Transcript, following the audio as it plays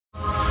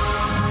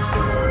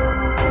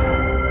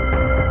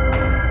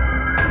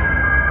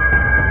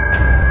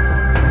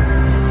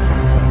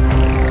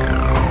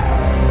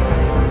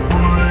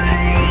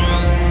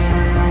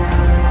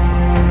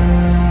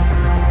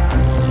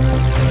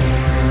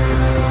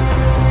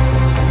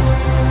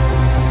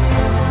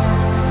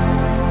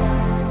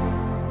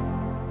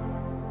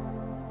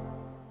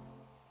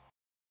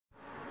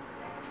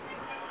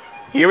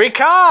Here he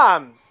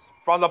comes!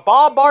 From the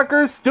Bob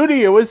Barker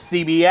Studio with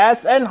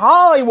CBS and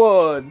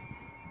Hollywood.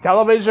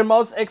 Television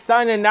most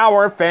exciting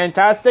hour,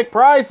 fantastic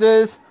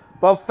prizes,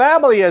 but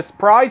fabulous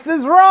Price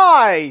is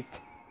Right.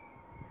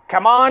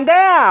 Come on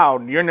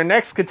down. You're the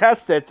next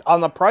contestant on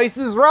The Price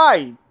is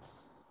Right.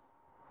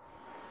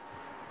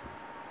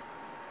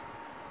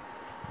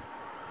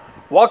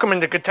 Welcome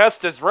into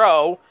Contestants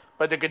Row,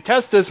 but the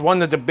contestants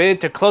wanted to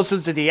bid to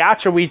closest to the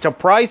actual retail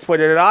price for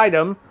an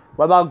item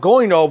without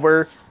going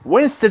over.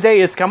 Wins today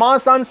is come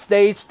on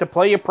stage to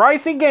play a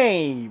pricey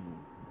game.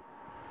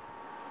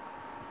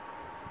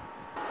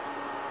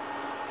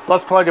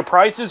 Let's play The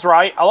Price is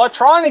Right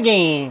electronic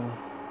game.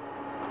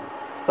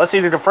 Let's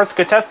see the first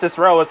contestants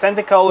row is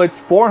Centico. It's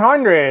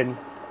 400.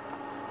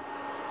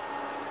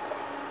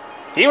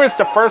 Here is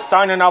the first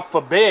signing up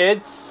for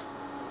bids.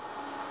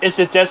 It's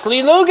a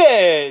Desley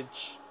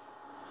Luggage.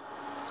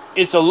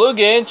 It's a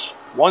luggage.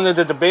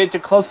 Wanted to bid the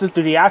closest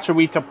to the actual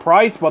retail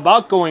price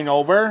without going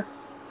over.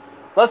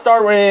 Let's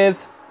start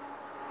with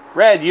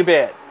red. You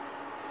bid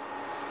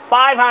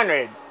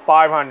 500.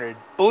 500.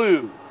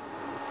 Blue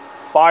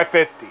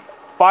 550.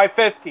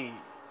 550.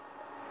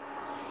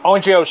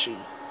 Orange Yoshi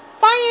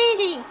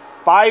 580.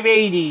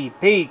 580.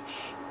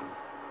 Peach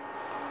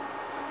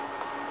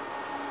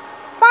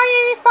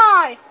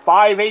 585.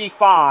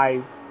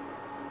 585.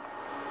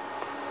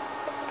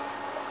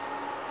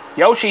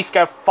 Yoshi's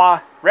got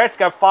red's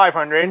got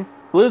 500.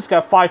 Blue's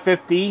got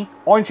 550.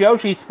 Orange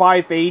Yoshi's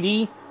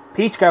 580.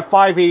 Peach got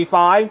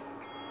 585.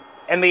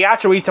 And the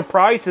actual retail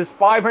price is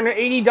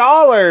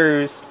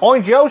 $580.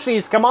 Orange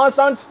Yoshi's come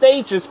on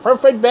stage. His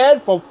perfect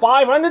bid for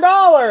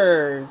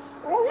 $500.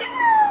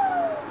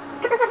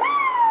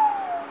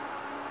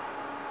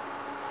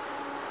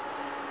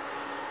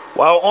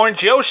 Well,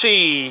 Orange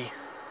Yoshi,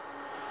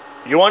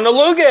 you won the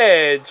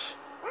luggage.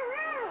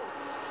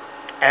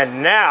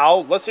 And now,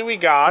 let's see what we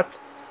got.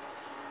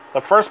 The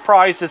first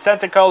prize is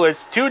Centico.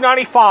 It's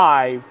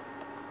 $2.95.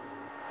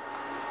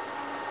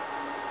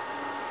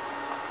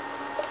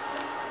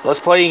 Let's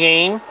play a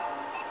game.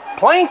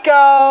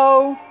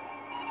 Plinko.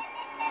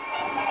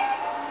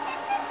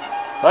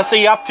 Let's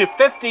see, up to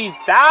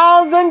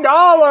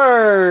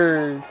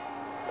 $50,000.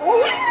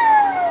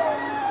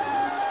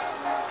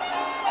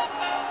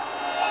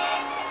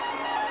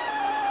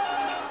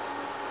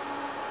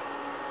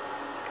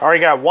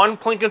 Alright, got one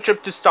Plinko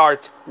chip to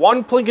start.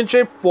 One Plinko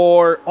chip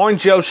for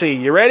Orange Yoshi.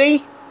 You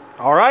ready?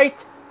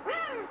 Alright?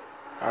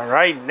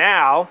 Alright,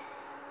 now,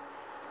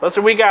 let's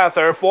see what we got.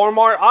 There are 4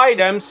 more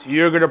items.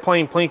 You're going to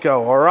play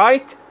Plinko,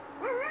 alright?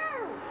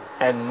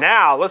 And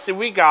now, let's see what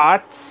we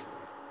got.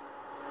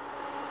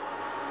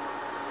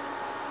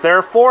 There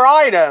are 4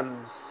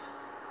 items.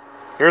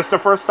 Here's the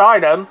first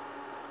item.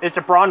 It's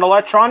a Braun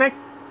electric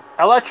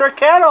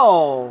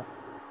kettle.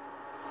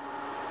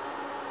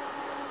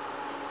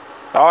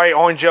 Alright,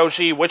 Orange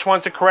Yoshi, which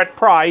one's the correct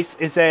price?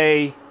 Is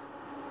a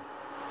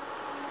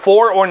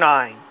 4 or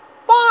 9?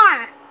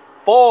 4.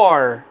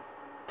 4.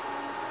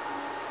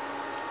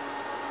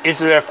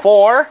 Is it a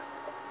 4?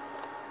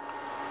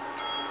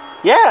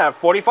 Yeah,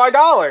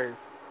 $45.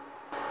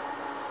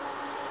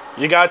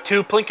 You got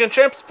 2 Plinko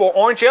chips for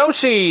Orange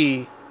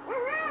Yoshi.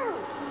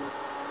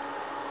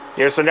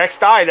 Here's the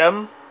next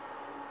item.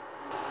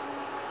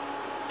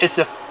 It's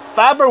a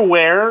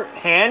Farberware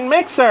hand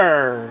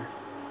mixer.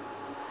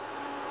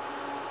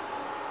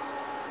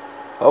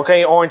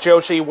 Okay, Orange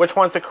Yoshi, which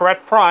one's the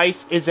correct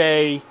price? Is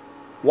a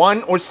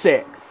 1 or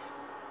 6?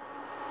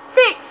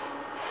 6.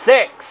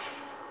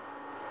 6.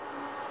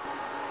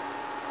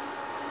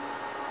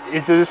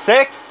 Is it a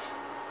 6?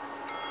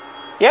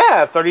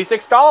 Yeah,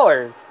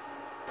 $36.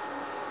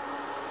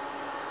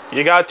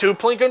 You got 3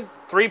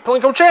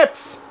 Plinko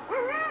chips.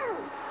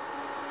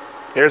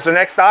 Here's the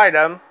next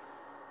item.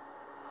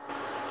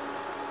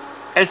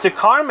 It's a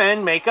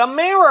Carmen makeup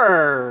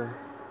mirror.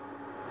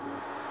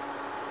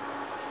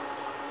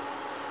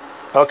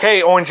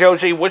 Okay, Orange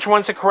Yoshi, which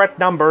one's the correct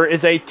number?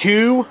 Is a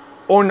 2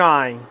 or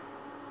 9?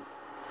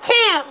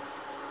 2.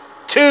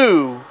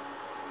 2.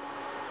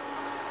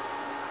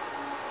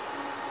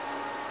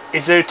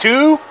 Is it a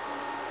 2?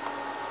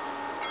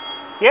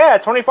 Yeah,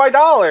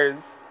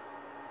 $25.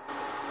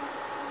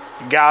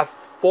 You got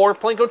 4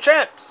 Plinko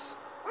chips.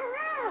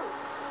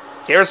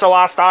 Here's the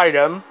last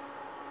item.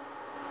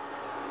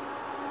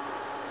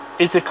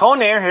 It's a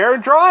Conair hair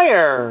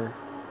dryer.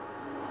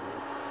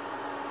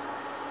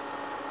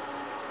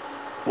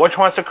 Which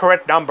one's the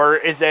correct number?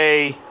 Is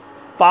a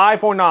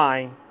 5 or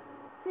 9?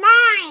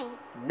 9.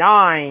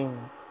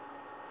 9.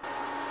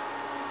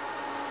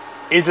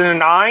 Is it a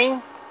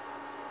 9?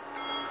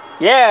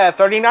 Yeah,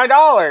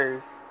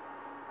 $39.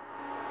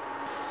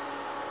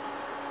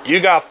 You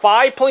got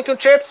 5 Plinko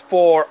chips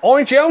for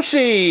Orange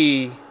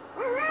Yoshi.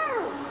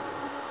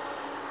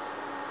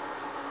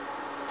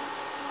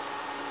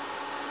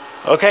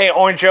 Okay,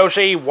 Orange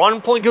Yoshi,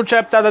 1 Plinko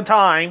chip at a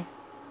time.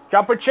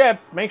 Drop a chip.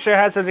 Make sure it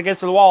has it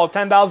against the wall.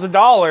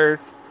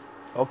 $10,000.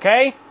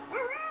 Okay?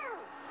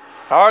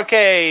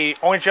 Okay,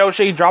 Orange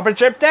Yoshi, drop a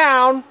chip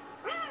down.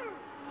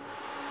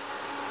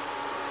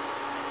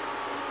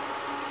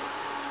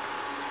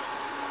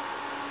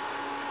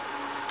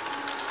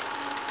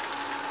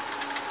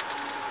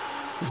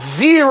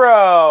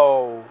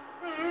 0.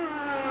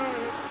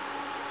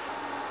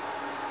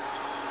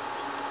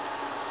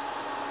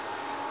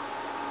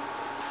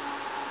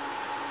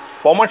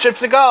 Four more chips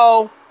to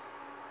go.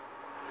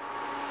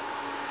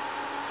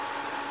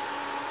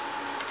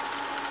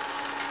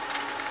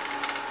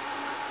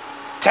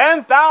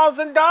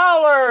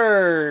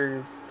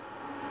 $10,000.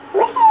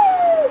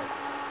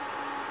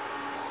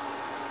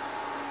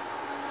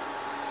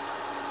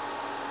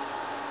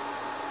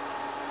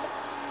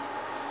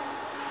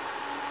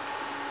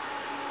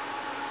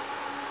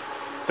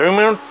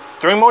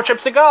 Three more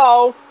chips to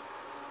go.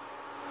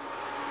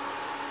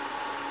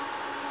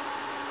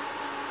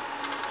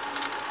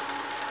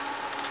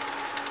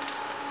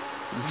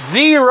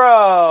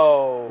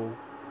 Zero.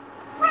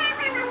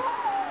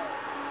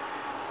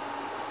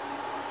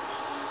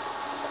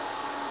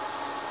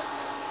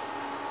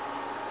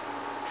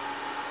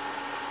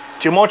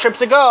 Two more chips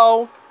to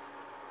go.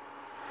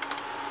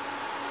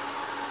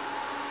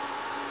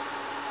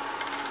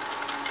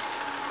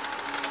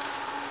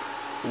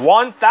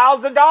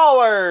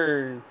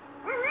 $1,000.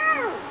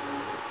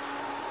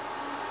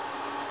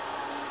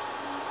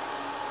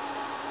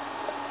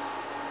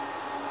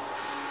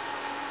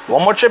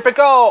 One more chip to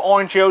go,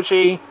 Orange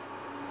Yoshi.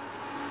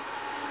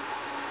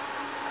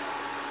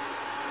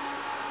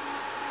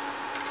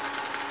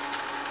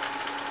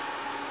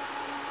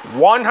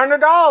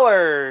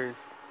 $100.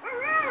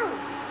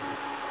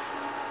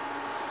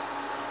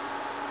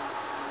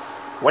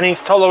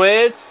 Winnings total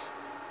is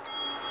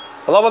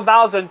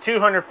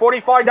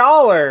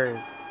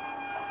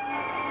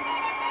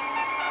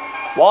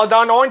 $11,245. Well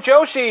done, Orange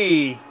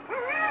Yoshi.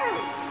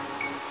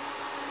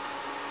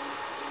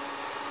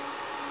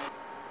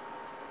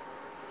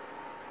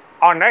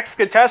 Our next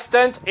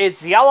contestant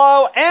is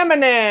Yellow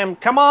M&M.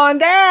 Come on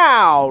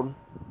down.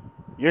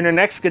 You're the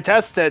next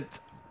contestant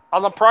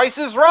on The Price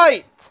is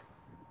Right.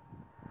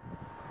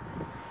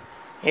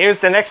 Here's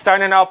the next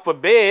signing up for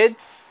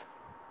bids.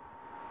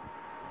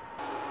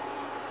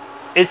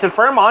 It's a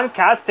Fairmont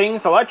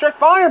Castings electric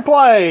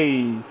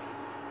fireplace.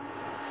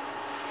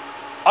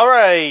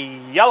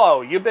 Alright,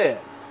 Yellow, you bid.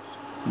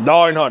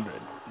 900.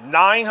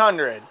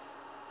 900.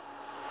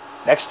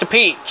 Next to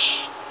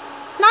Peach.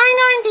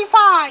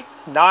 $9.95.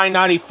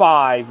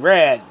 $9.95.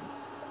 Red.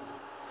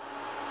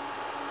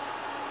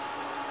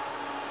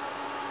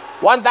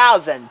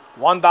 $1,000.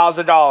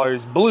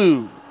 $1,000.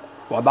 Blue.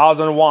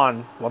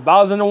 $1,001.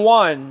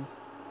 $1,001.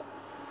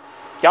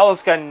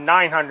 Yellow's got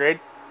 $900.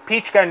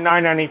 Peach got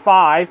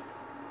 $9.95.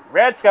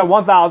 Red's got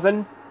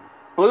 $1,000.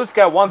 Blue's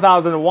got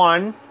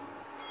 $1,001.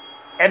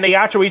 And the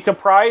actual retail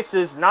price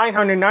is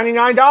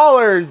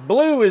 $999.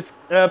 Blue is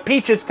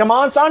Peach's Come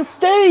On on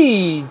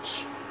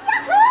stage.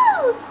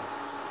 Yahoo!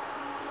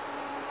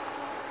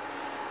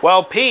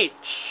 Well,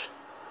 Peach,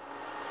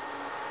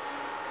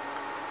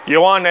 you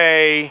want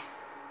a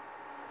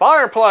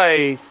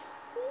fireplace.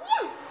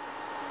 Yes.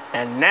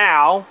 And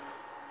now,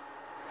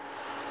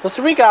 let's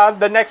see, we got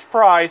the next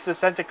prize, the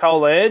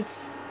Centico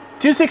lids,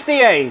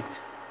 $268.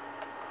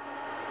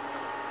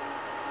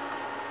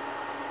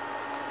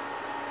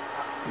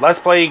 Let's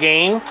play a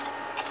game,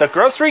 the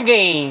grocery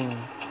game.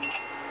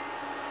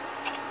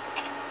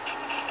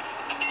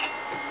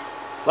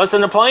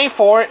 Lesson to play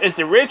for is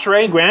the Rich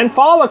Ray Grand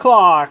Fall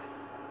Clock,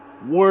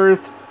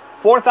 worth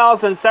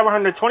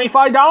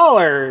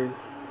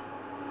 $4,725.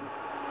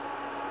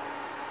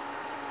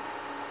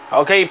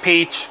 Okay,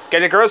 Peach,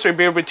 get a grocery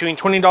bill between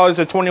 $20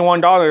 and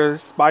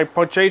 $21 by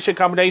purchasing a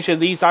combination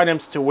of these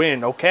items to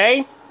win,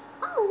 okay?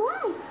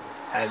 Alright.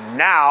 And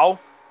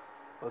now,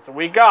 what's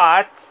we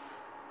got?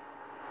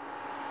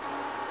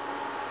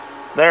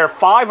 There are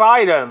 5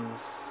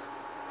 items.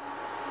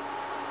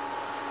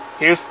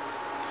 Here's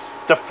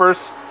the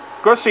first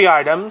grocery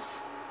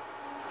items.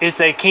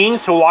 It's a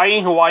King's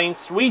Hawaiian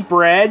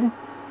Sweetbread.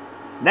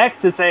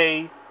 Next is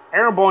a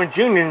Airborne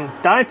Junior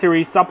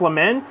dietary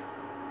supplement.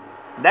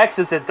 Next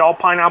is adult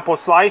pineapple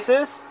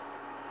slices.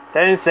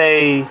 Then it's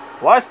a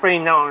Westbury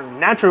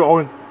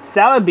natural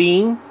salad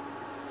beans.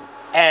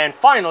 And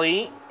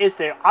finally,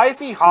 it's an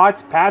icy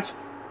hot patch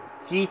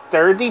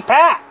T30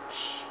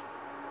 patch.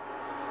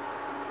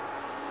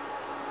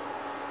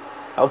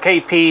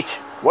 Okay, Peach,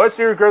 what's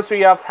your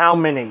grocery of how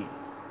many?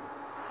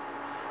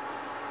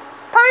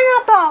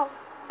 Pineapple.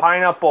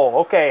 Pineapple,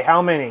 okay, how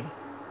many?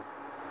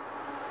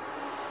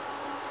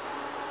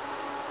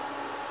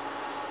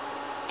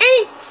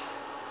 8.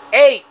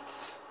 8.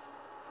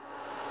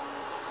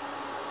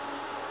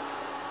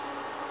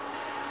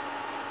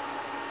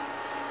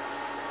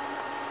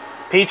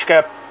 Peach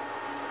got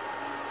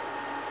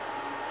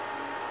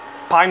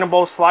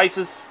pineapple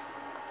slices.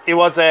 It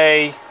was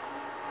a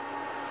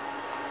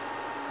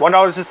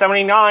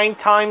 $1.79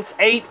 times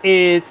 8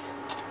 is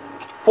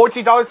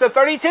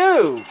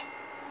 $14.32.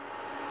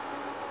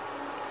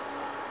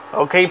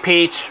 Okay,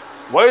 Peach,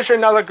 what is your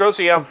another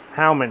grocery of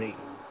how many?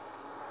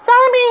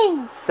 Salad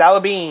beans.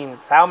 Salad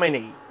beans, how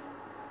many?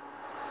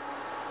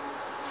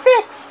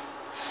 6.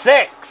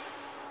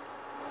 6.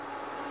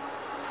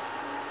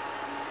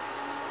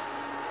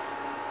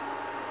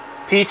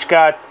 Peach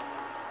got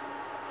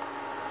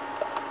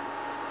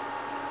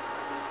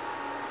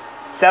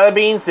Salad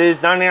beans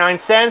is 99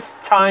 cents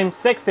times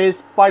 6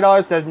 is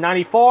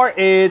 $5.94.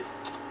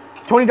 It's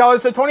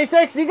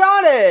 $20.26. You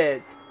got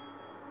it!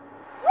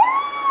 Woo!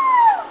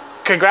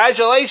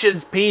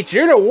 Congratulations, Peach.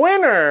 You're the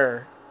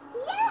winner.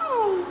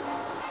 Yay!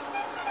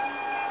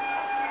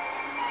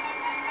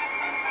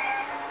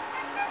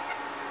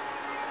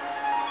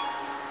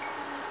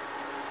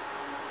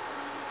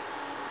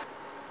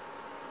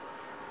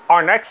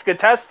 Our next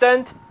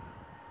contestant,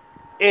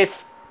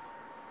 it's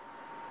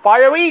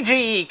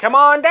Fireigi. Come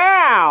on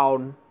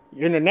down.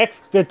 You're the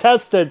next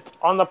contestant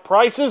on The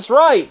Price is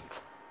Right.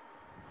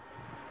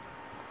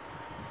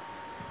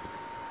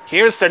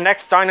 Here's the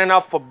next signing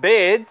up for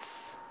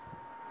bids.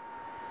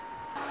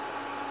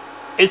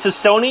 It's a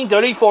Sony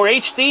 34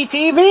 HD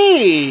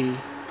TV.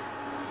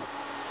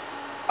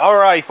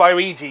 Alright,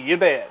 Fireigi, you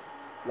bid.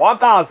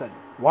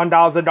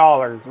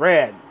 $1,000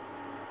 red.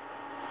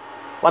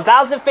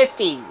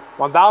 $1,050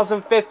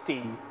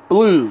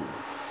 blue.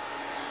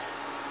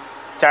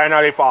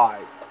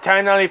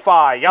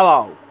 $10.95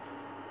 yellow.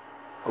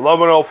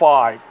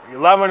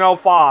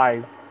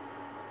 $11.05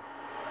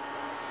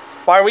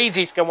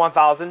 Fireigi's got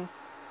 $1,000.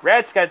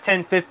 Red's got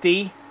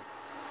 $10.50.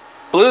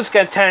 Blue's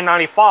got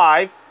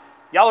 $10.95.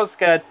 Yellow's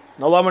got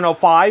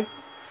 $11.05.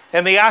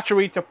 And the actual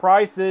retail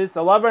price is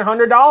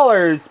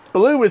 $1,100.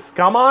 Blue is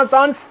come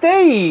on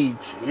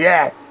stage.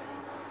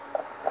 Yes.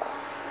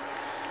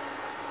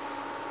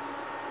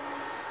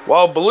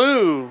 Well,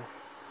 Blue,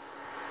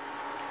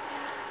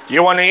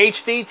 you want an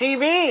HD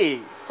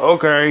TV.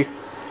 Okay.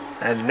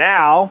 And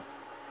now,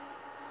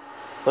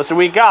 listen,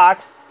 we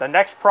got the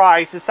next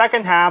prize. The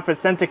second half is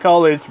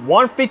identical. It's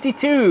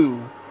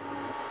 $152.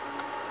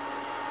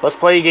 Let's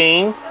play a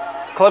game.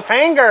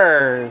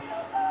 Cliffhangers.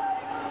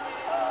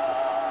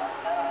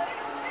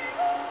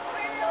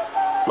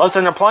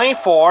 Listen, they're playing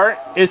for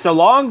is a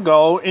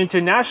Longo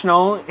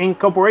International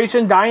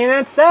Incorporation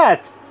Dinette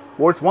set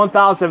worth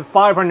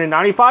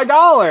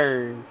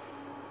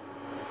 $1,595.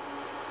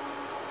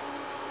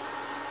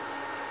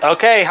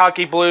 Okay,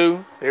 Hockey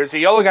Blue. There's the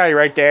yellow guy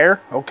right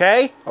there.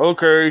 Okay?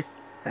 Okay.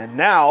 And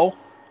now,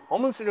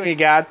 almost what you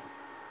got,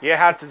 you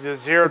have to do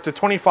 $0 to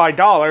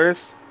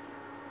 $25.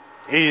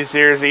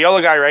 There's the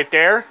yellow guy right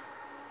there.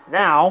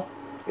 Now,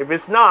 if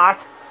it's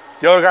not,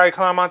 the other guy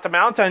climb onto the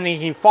mountain and he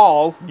can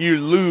fall, you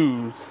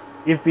lose.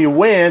 If you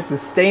win, it's a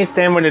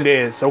stand when it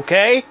is.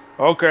 Okay?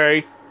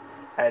 Okay.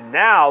 And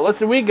now, let's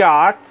see what we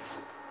got.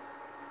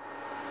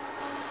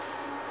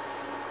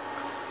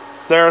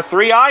 There are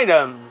 3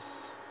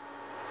 items.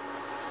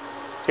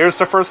 Here's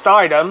the first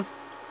item.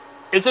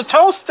 It's a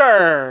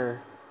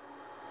toaster.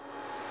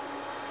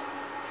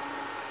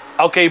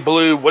 Okay,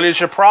 Blue, what is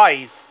your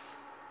price?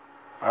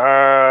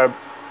 $40.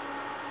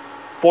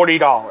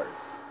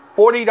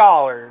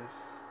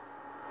 $40.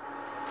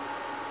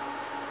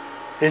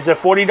 Is it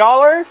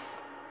 $40?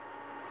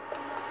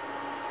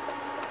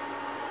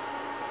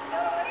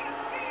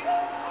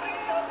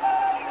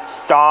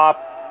 Stop.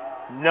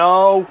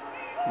 No.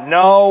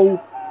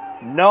 No.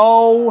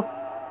 No.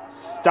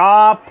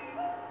 Stop.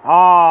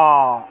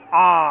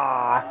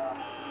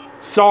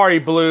 Sorry,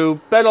 Blue.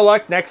 Better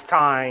luck next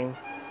time.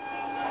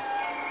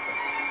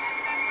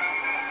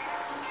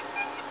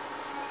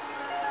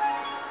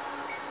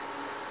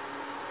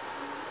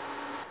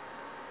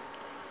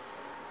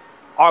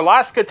 Our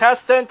last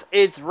contestant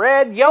is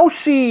Red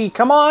Yoshi.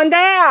 Come on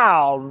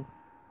down.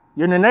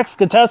 You're the next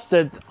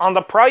contestant on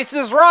The Price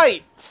is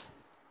Right.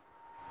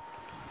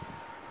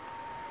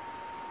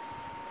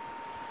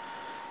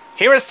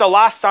 Here is the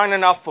last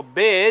signing up for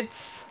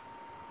bids.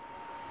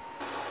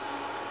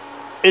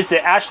 It's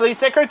the Ashley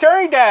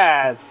Secretary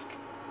Desk.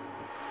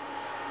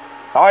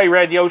 Alright,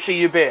 Red Yoshi,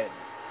 you bid.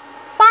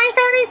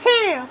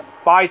 $532.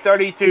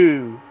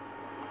 $532.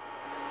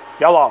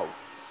 Yellow.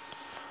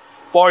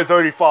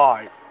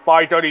 $535.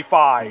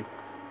 $535.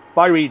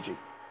 Fireigi.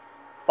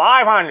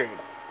 $500.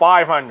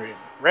 $500.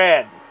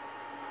 Red.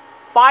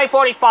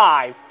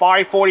 $545.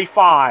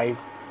 $545.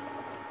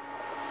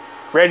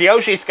 Red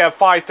Yoshi's got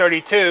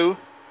 $532.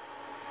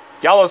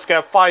 Yellow's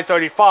got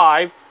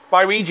 $535.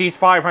 Fireigi's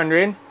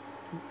 $500.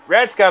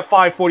 Red's got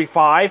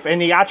 $545.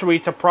 And the actual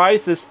retail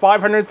price is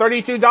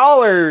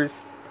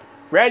 $532.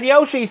 Red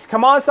Yoshi's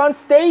come on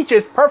stage.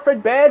 It's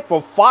perfect bid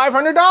for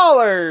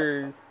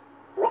 $500.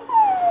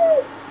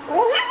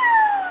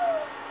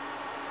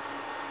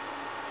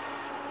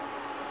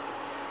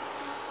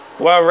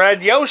 Well,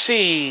 Red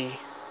Yoshi.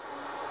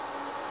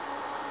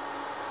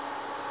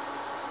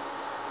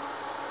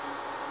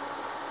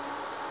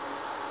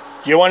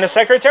 You won the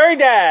Secretary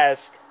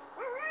Desk.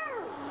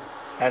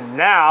 And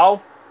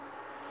now,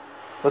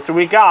 let's see what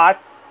we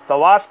got. The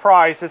last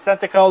prize, the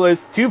Centicle,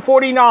 is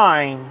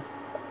 $249.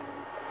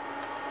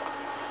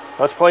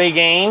 Let's play a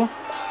game.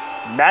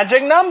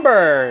 Magic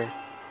number.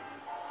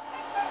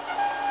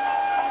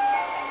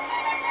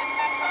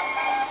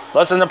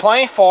 Listen to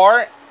playing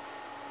for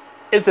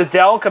is a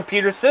Dell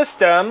computer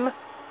system.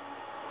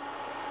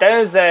 That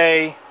is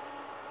a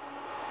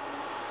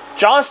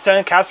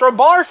Johnston Castro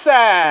bar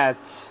set.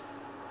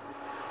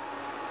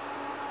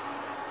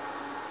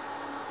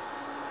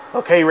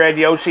 Okay, Red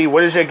Yoshi,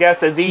 what is your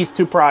guess of these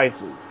two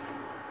prizes?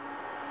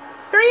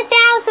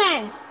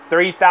 3,000.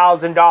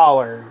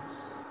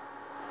 $3,000.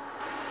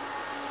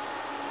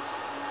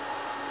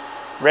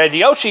 Red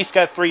Yoshi's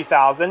got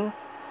 3,000.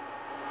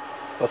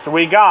 What's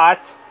we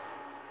got?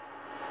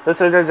 This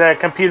is the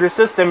computer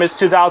system is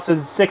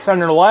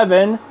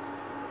 2,611.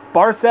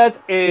 Bar set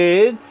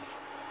is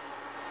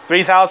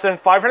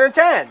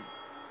 3,510.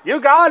 You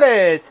got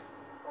it.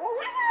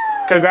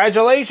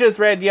 Congratulations,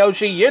 Red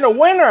Yoshi. You're the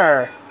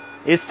winner.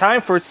 It's time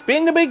for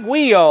Spin the Big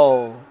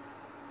Wheel.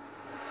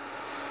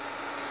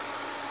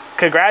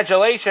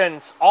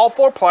 Congratulations, all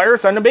 4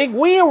 players on the Big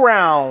Wheel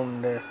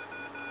round.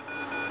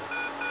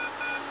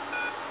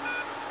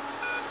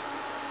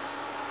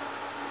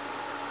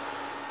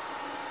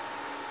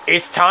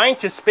 It's time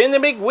to spin the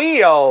big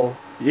wheel.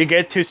 You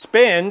get 2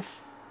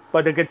 spins,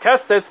 but the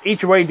contestants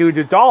each way do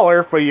the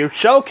dollar for your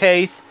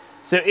showcase.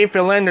 So if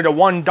you landed a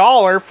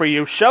 $1 for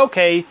your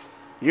showcase,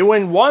 you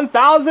win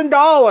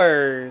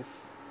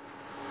 $1,000.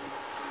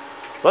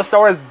 Let's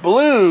start with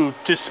Blue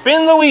to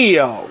spin the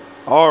wheel.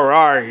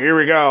 Alright, here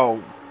we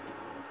go.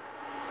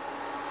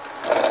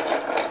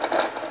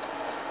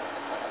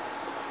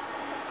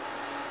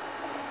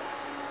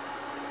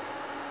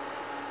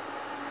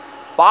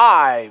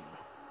 $5.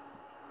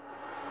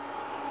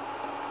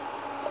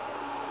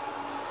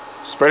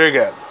 Spin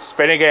again.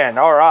 Spin again.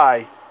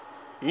 Alright.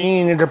 You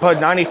need to put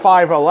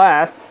 95 or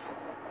less.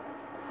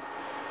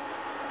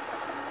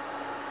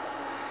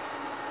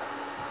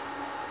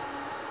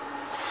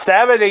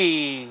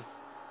 $70.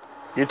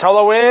 Your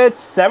total is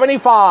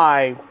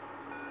 75.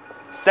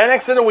 Stand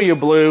next to the wheel,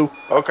 Blue.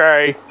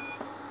 Okay.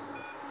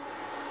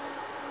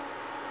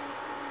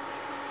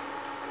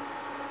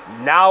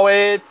 Now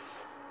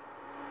it's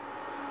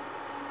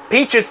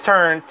Peach's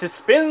turn to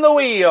spin the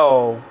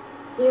wheel.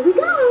 Here we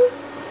go.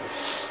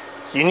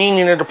 You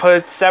need to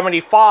put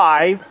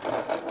 75.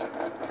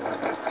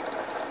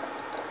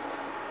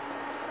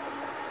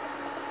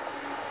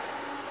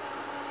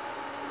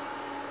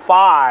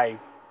 $5.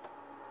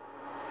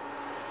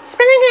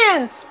 Spin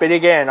again. Spin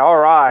again.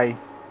 Alright.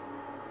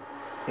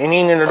 You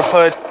need to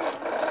put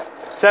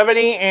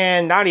 70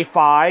 and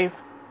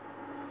 95.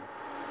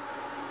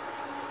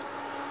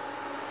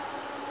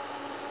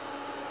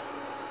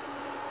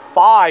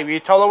 $5. Your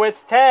total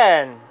is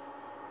 10.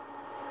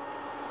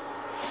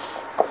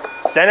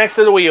 Stand next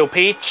to the wheel,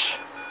 Peach.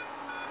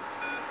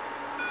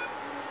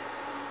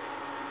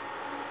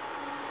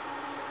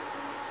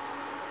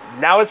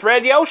 Now it's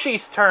Red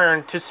Yoshi's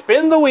turn to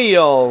spin the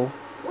wheel.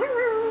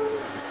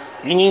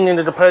 You need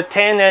to put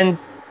 10 and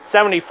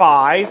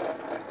 75.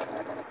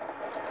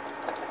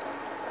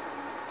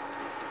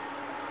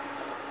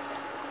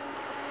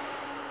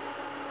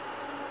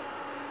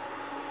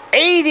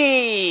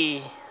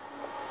 $80.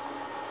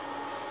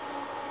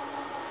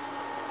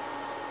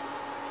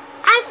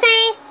 I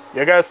stay.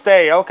 You're gonna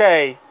stay,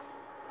 okay.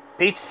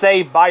 Peach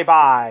say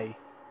bye-bye.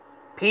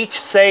 Peach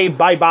say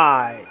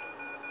bye-bye.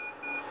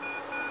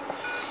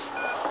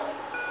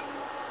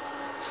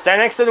 Stand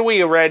next to the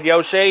wheel, Red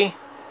Yoshi.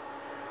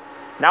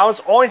 Now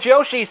it's Orange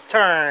Yoshi's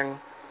turn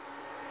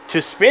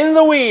to spin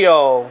the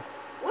wheel.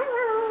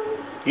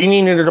 You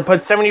need to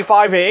put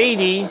 75 and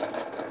 80.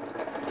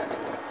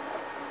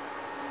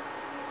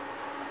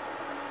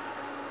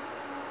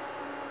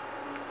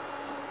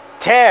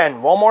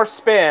 $10. One more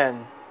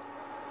spin.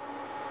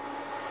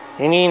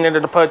 You need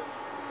to put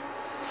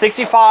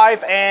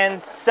 65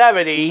 and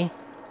 70.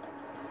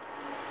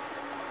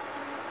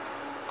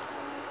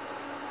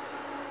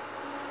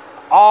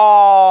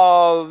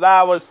 Oh,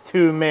 that was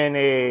too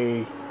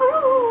many.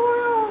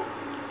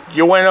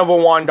 You win over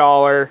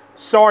 $1.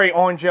 Sorry,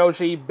 Orange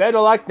Yoshi. Better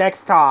luck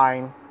next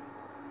time.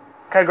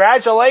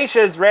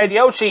 Congratulations, Red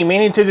Yoshi,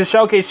 meaning to the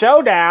Showcase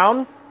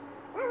Showdown.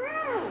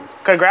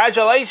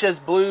 Congratulations,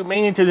 Blue,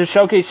 meaning to the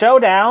Showcase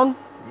Showdown.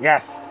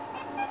 Yes.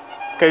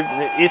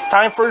 It's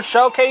time for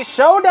Showcase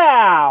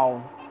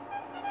Showdown.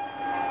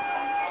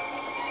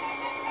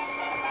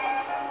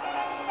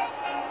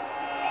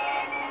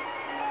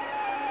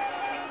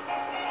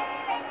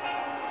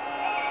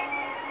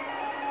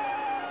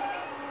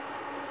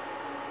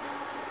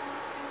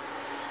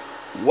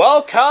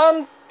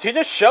 Welcome to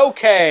the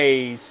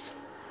showcase.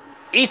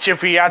 Each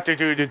of you have to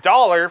do the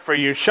dollar for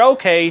your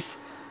showcase,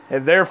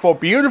 and therefore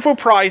beautiful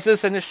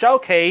prizes in the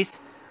showcase.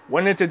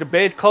 Winner to the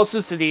bid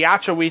closest to the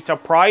actual retail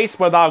price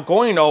without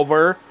going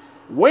over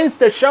wins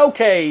the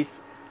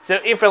showcase. So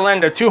if you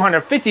land a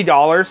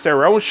 $250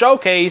 their own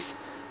showcase,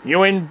 you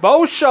win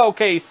both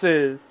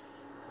showcases.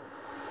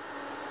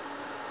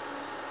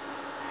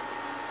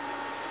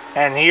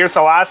 And here's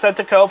the last set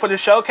to code for the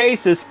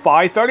showcase is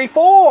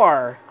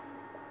 534.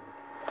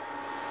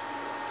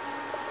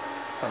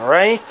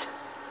 Alright.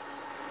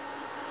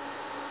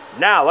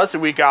 Now let's see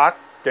what we got.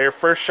 Their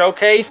first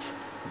showcase,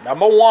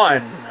 number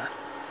 1.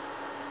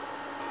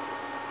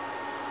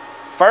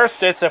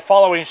 First is the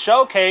following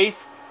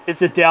showcase.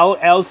 It's a Dell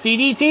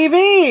LCD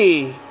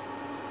TV.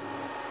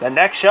 The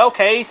next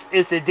showcase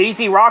is the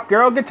Daisy Rock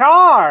Girl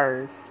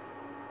guitars.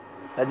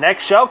 The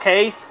next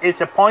showcase is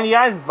the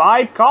Pontiac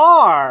Vibe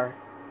car.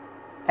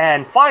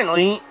 And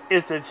finally,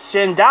 it's a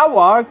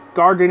Shindawa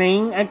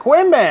gardening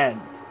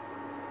equipment.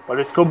 But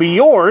it's gonna be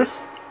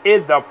yours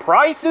if the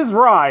price is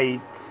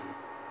right.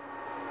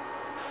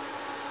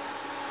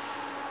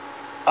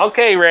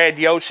 Okay, Red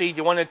Yoshi, do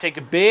you want to take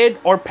a bid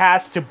or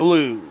pass to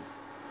Blue?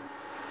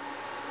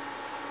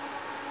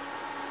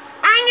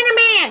 I'm gonna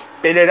bid.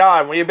 Bid it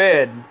on. What do you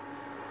bid?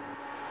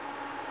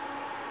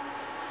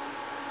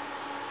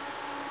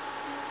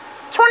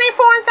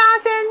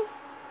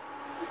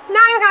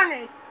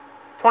 $24,900.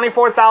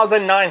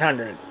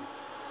 24,900.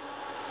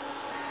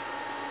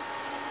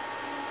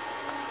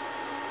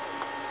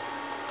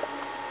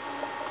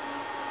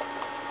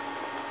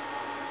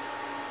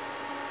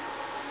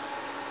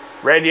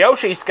 Red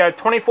Yoshi's got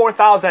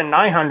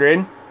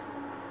 24,900.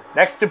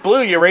 Next to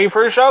Blue, you ready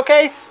for a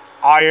showcase?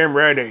 I am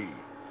ready.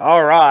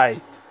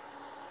 Alright.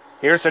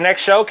 Here's the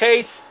next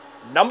showcase,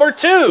 number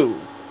 2.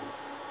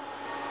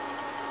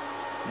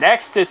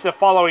 Next is the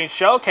following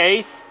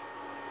showcase.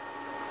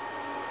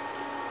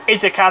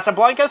 It's a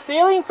Casablanca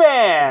ceiling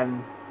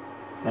fan.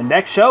 The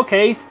next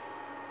showcase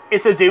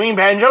is a Doing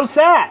Banjo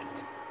set.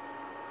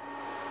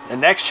 The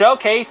next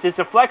showcase is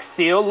a Flex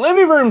Steel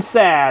living room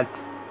set.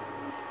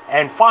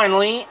 And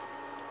finally,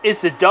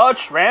 it's a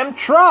Dodge Ram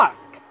truck.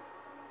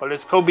 But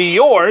it's gonna be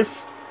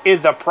yours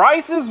if the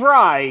price is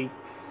right.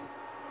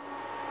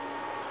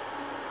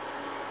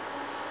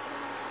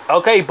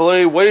 Okay,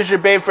 Blue, what is your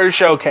bid for the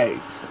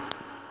showcase?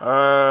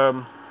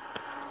 $25,000.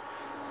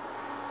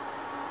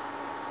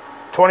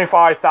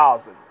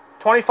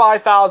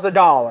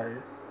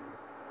 $25,000.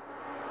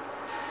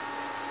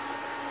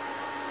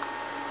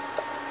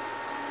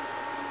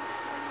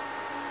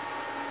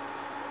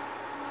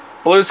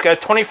 Blue's got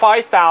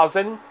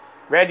 25,000.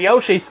 Red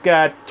Yoshi's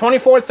got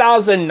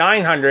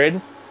 24,900.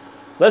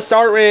 Let's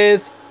start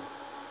with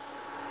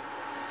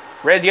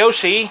Red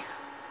Yoshi.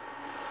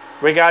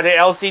 We got an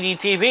LCD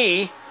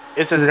TV.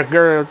 This is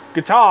the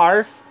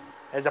guitars.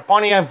 It's a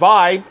Pontiac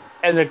Vibe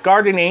and the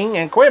gardening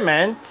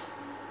equipment.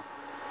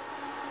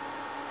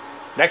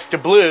 Next to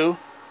Blue,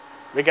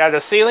 we got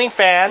a ceiling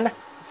fan.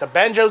 It's a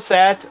banjo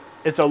set.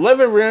 It's a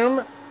living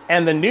room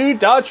and the new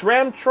Dodge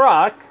Ram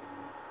truck.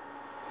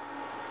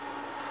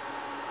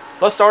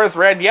 Let's start with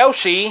Red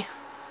Yoshi.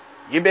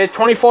 You bid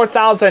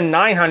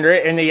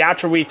 24,900 and the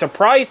actual retail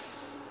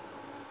price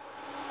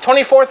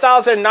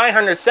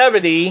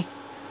 24,970.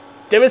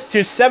 That was to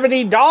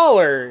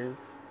 $70.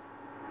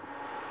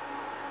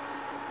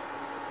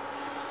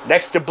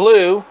 Next to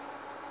Blue,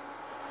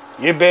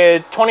 you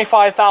bid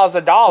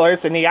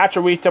 $25,000 and the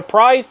actual retail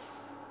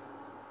price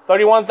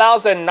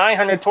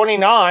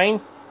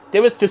 31,929.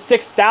 That was to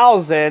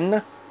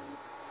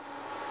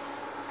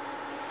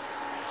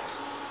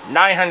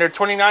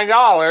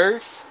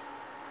 $6,929.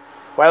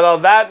 Well,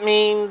 that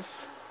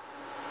means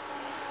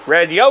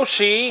Red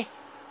Yoshi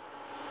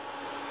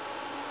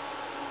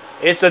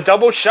is a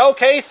double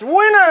showcase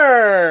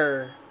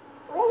winner!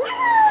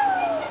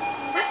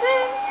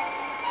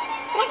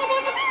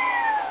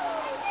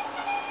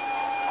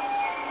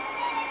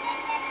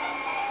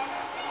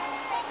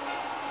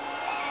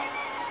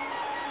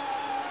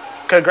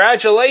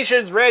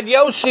 Congratulations, Red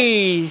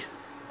Yoshi!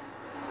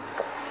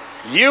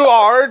 You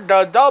are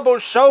the double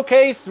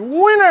showcase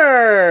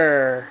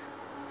winner!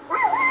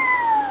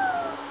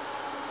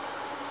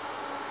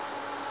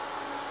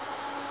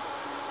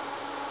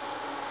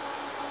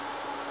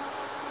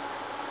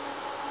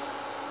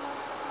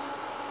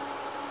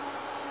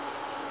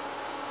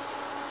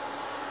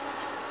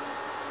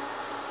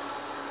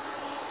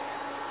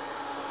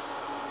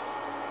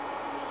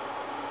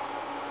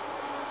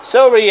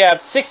 So we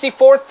have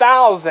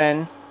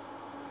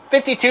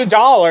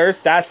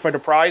 $64,052. That's for the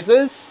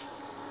prizes.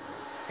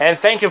 And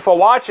thank you for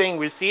watching.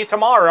 We'll see you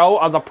tomorrow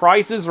on The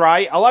Price is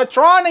Right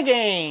electronic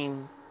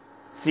game.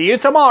 See you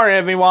tomorrow,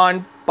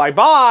 everyone.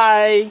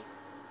 Bye-bye.